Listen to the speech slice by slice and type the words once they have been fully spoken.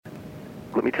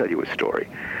let me tell you a story.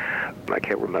 I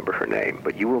can't remember her name,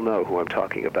 but you will know who I'm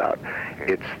talking about.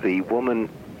 It's the woman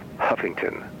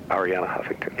Huffington, Arianna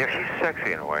Huffington. Yeah, she's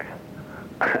sexy in a way.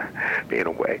 In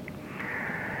a way.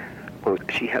 Well,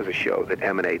 she has a show that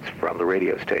emanates from the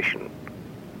radio station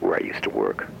where I used to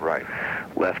work. Right.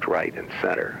 Left, right, and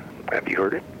center. Have you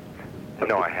heard it?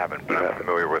 No, I haven't, but I'm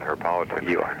familiar with her politics.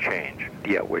 You are. Change.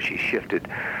 Yeah, where she shifted.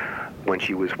 When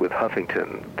she was with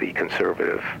Huffington, the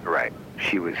conservative, right,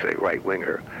 she was a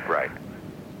right-winger. Right.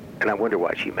 And I wonder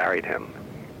why she married him.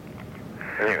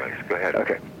 Anyways, go ahead.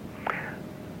 Okay.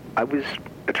 I was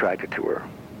attracted to her,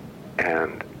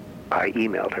 and I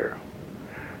emailed her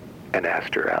and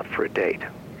asked her out for a date.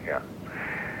 Yeah.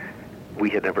 We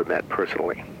had never met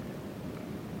personally.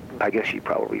 I guess she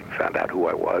probably found out who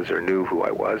I was or knew who I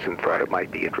was and thought it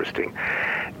might be interesting.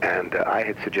 And I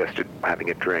had suggested having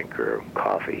a drink or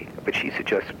coffee, but she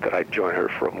suggested that I join her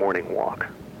for a morning walk.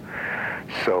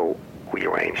 So we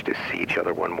arranged to see each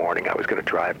other one morning. I was going to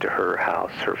drive to her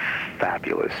house, her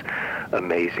fabulous,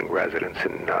 amazing residence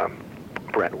in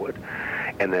Brentwood,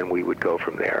 and then we would go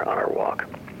from there on our walk.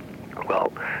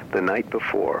 Well, the night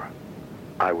before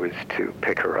I was to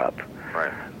pick her up,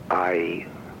 right, I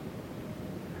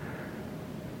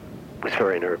was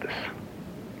very nervous.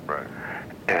 Right.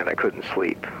 And I couldn't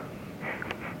sleep.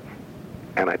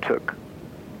 And I took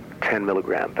 10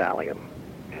 milligram Valium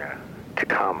to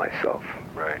calm myself.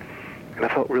 Right. And I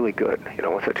felt really good. You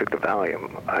know, once I took the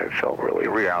Valium, I felt really...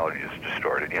 The reality is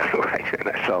distorted, yeah. Right. And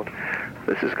I felt,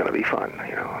 this is going to be fun,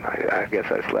 you know. And I guess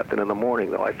I slept. And in the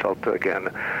morning, though, I felt, again...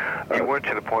 you went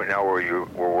to the point now where you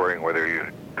were worrying whether you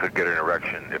could get an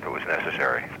erection if it was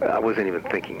necessary. I wasn't even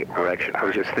thinking erection. I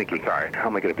was just thinking, how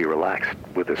am I going to be relaxed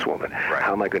with this woman? Right.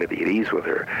 How am I going to be at ease with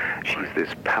her? She's this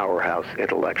powerhouse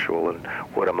intellectual, and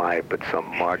what am I but some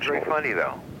marginal... She's very funny,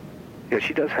 though. Yeah,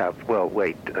 she does have... Well,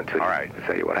 wait until I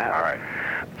tell you what happened. All right.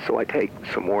 So I take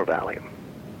some more Valium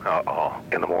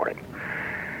in the morning,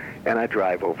 and I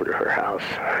drive over to her house,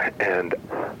 and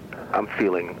I'm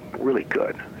feeling really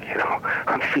good. You know,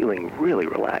 I'm feeling really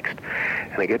relaxed.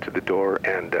 And I get to the door,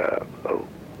 and a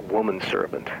woman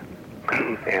servant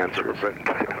answers.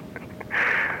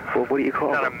 Well, what do you call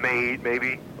it? Not a maid,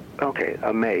 maybe? Okay,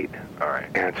 a maid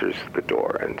answers the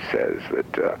door and says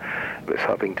that Miss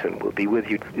Huffington will be with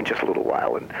you in just a little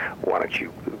while, and why don't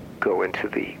you go into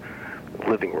the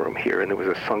living room here? And there was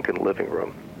a sunken living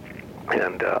room.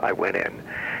 And I went in,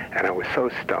 and I was so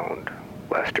stoned,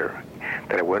 Lester,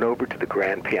 that I went over to the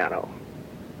grand piano,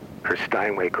 her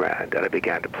Steinway Grand, and I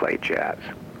began to play jazz.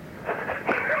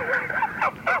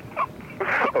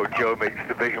 Oh, Joe makes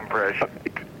the big impression.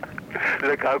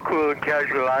 Look how cool and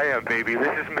casual I am, baby.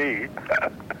 This is me.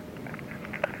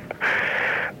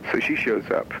 So she shows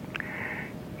up.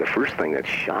 The first thing that's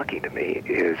shocking to me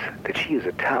is that she is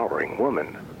a towering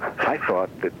woman. I thought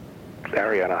that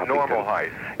Arianna Huffington... Normal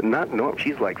height. Not normal.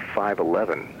 She's like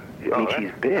 5'11". I mean,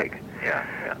 she's big.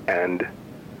 Yeah. And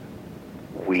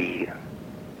we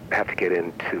have to get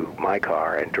into my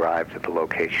car and drive to the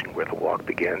location where the walk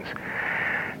begins.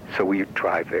 So we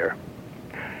drive there.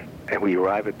 And we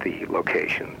arrive at the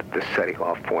location, the setting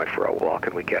off point for our walk,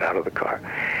 and we get out of the car.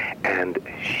 And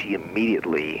she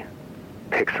immediately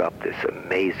picks up this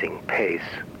amazing pace.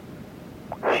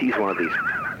 She's one of these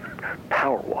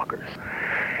power walkers.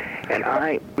 And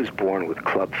I was born with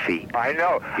club feet. I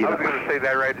know. I was going to say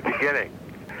that right at the beginning.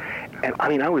 And I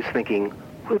mean, I was thinking,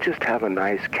 we'll just have a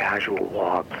nice casual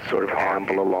walk, sort of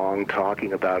amble along,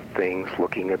 talking about things,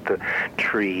 looking at the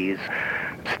trees,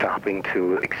 stopping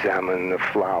to examine a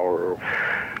flower.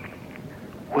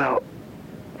 Well,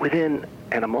 and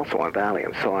I'm also on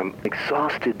Valium, so I'm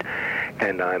exhausted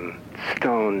and I'm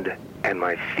stoned and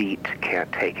my feet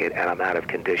can't take it and I'm out of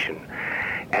condition.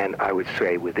 And I would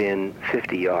say within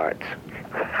 50 yards,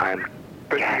 I'm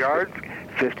 50 yards?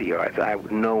 50 yards.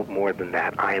 No more than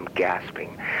that. I am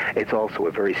gasping. It's also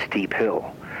a very steep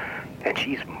hill. And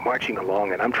she's marching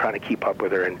along, and I'm trying to keep up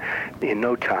with her. And in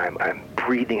no time, I'm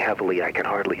breathing heavily. I can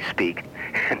hardly speak.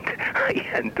 And I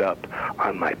end up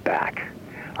on my back.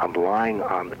 I'm lying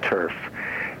on the turf.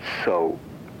 So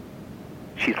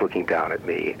she's looking down at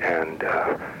me. And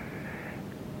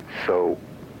so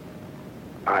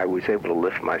I was able to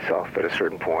lift myself at a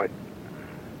certain point,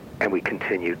 and we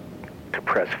continued to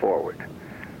press forward.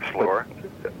 Slower?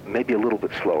 Maybe a little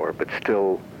bit slower, but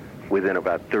still within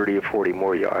about 30 or 40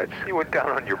 more yards. You went down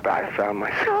on your back. I found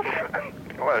myself.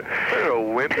 What a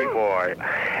wimpy boy.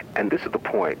 And this is the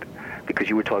point, because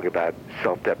you were talking about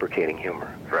self-deprecating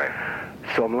humor. Right.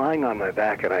 So I'm lying on my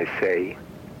back, and I say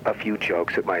a few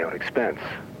jokes at my own expense.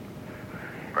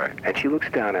 Right. And she looks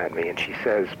down at me, and she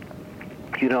says,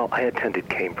 you know, I attended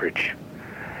Cambridge,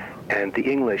 And the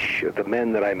English, the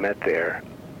men that I met there,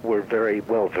 were very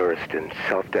well versed in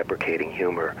self-deprecating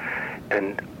humor,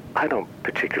 and I don't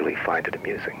particularly find it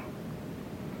amusing.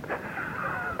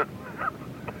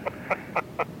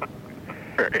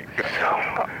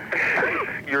 So,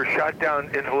 you're shot down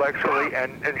intellectually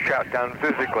and shot down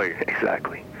physically.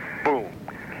 Exactly. Boom.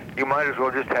 You might as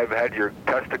well just have had your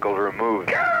testicles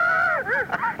removed.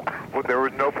 Well, there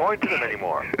was no point to them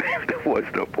anymore. There was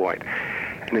no point.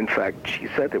 And in fact, she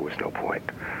said there was no point.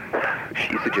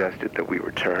 She suggested that we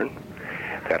return,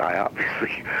 that I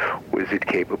obviously was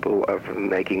incapable of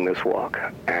making this walk,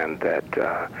 and that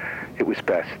it was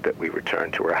best that we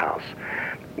return to her house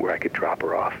where I could drop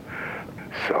her off.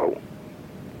 So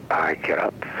I get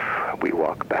up, we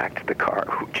walk back to the car,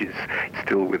 which is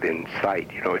still within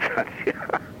sight. You know, it's not,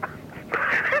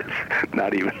 it's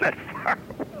not even that far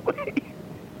away.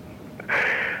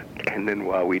 And then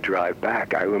while we drive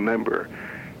back, I remember,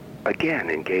 again,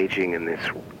 engaging in this,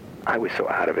 I was so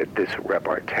out of it, this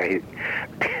repartee.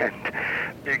 And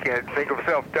you can't think of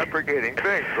self-deprecating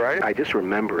things, right? I just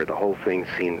remember the whole thing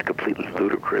seemed completely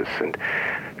ludicrous and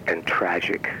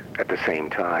tragic at the same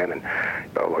time. And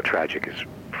although tragic is a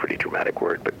pretty dramatic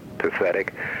word, but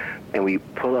pathetic. And we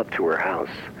pull up to her house,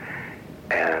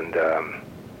 and,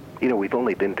 you know, we've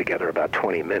only been together about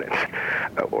 20 minutes,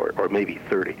 or maybe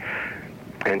 30.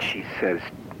 And she says,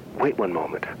 "Wait one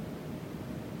moment."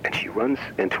 And she runs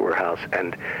into her house,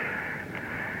 and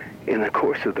in the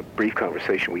course of the brief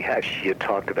conversation we had, she had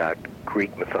talked about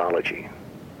Greek mythology.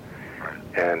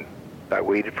 And I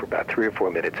waited for about 3 or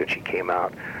 4 minutes, and she came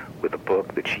out with a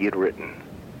book that she had written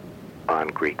on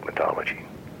Greek mythology.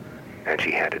 And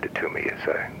she handed it to me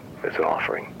as an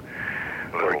offering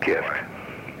or a gift.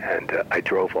 And I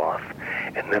drove off,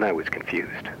 and then I was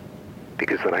confused.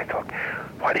 Because then I thought,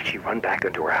 why did she run back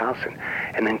into her house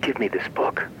and then give me this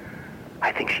book?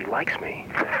 I think she likes me.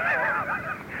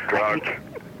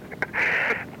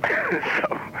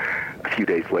 So a few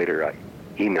days later, I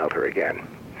emailed her again,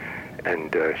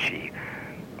 and she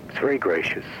was very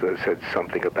gracious, said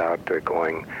something about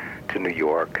going to New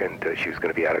York, and she was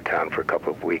going to be out of town for a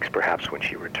couple of weeks. Perhaps when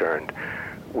she returned,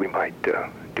 we might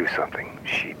do something.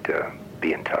 She'd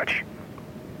be in touch.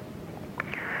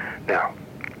 Now,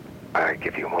 I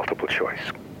give you a multiple choice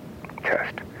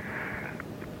test.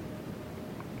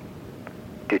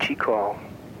 Did she call?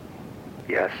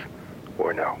 Yes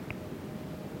or no?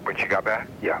 When she got back?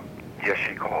 Yeah. Yes,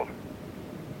 she called.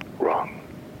 Wrong.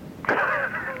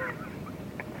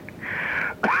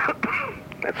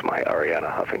 That's my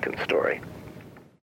Arianna Huffington story.